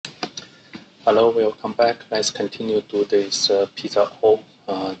Hello, welcome back. Let's continue to this pizza.owl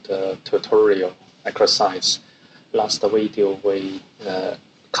the tutorial exercise. Last video we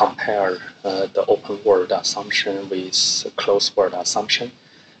compared the open word assumption with closed word assumption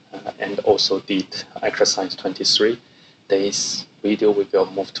and also did exercise 23. This video we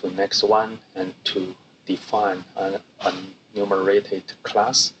will move to next one and to define an enumerated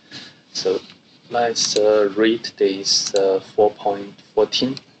class. So let's read this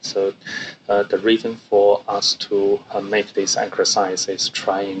 4.14. So the reason for us to make this exercise is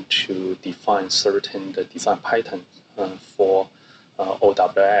trying to define certain design pattern for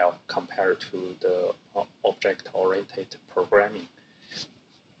OWL compared to the object-oriented programming.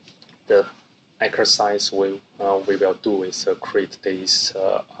 The exercise we will do is create this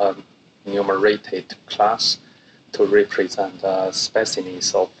enumerated class to represent the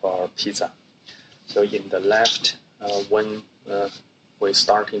spiciness of pizza. So in the left, when we're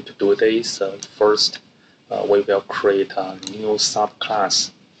starting to do this, first we will create a new subclass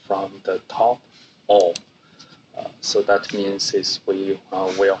from the top all. So that means is we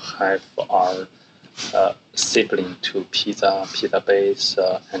will have our sibling to pizza base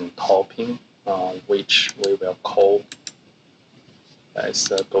and topping, which we will call. Let's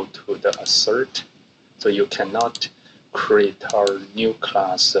go to the assert. So you cannot create our new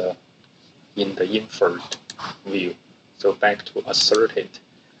class in the inferred view. So back to asserted.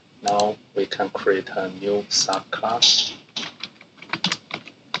 Now we can create a new subclass,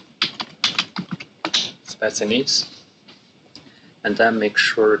 spiciness, and then make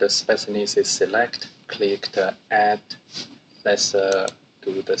sure the spiciness is selected. Click the add. Let's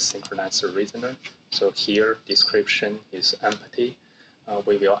do the synchronized reasoner. So here description is empty.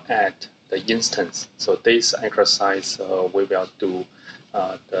 We will add the instance. So this exercise we will do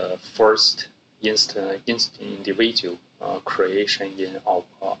the first individual creation in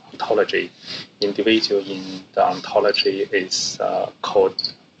ontology. Individual in the ontology is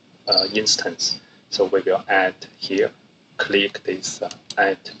called instance. So we will add here. Click this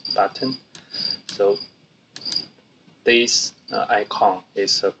add button. So this icon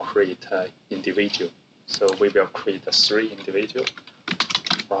is create individual. So we will create 3 individual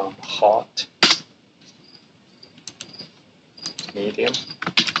from hot, medium,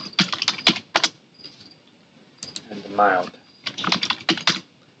 and mild.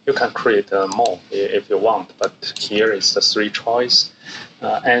 You can create more if you want, but here is the 3 choice.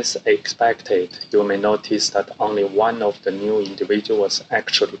 As expected, you may notice that only one of the new individuals was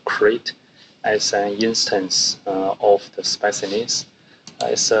actually created as an instance of the spiciness.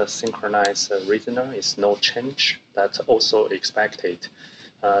 As a synchronized reasoner is no change. That's also expected.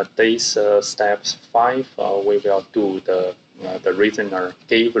 This steps 5, we will do the reasoner,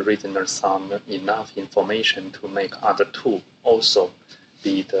 give reasoner some enough information to make other 2 also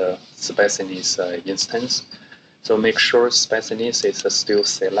be the spiciness instance. So make sure spiciness is still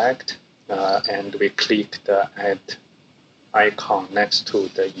select, and we click the add icon next to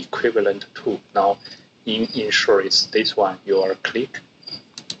the equivalent to. Now ensure it's this one you are click,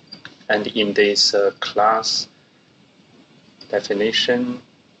 and in this class definition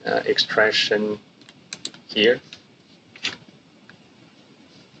expression here,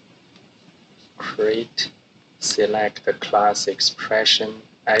 create, select the class expression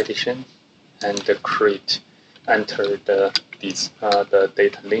addition, and create. Enter the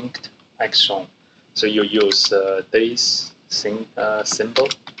data linked action. So you use this symbol,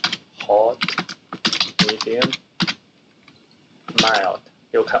 hot, medium, mild.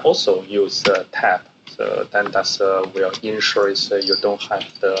 You can also use tab. So then that will ensure you don't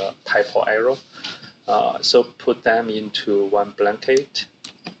have the typo error. So put them into one blanket.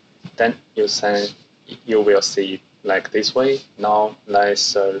 Then you will see like this way. Now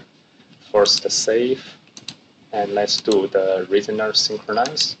let's first save, and let's do the reasoner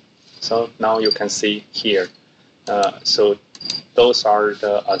synchronize. So now you can see here. So those are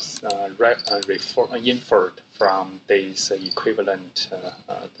the inferred from this equivalent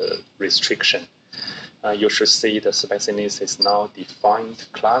the restriction. You should see the spiciness is now defined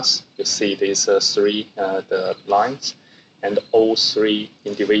class. You see these 3 the lines, and all 3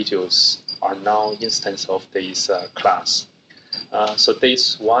 individuals are now instance of this class. So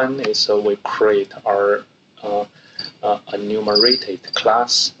this one is we create our enumerated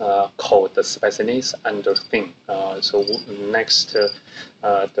class called the spiciness under thing. So next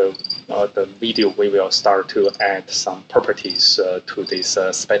the video we will start to add some properties to this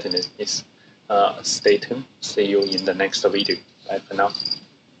spiciness. Stay tuned. See you in the next video. Bye for now.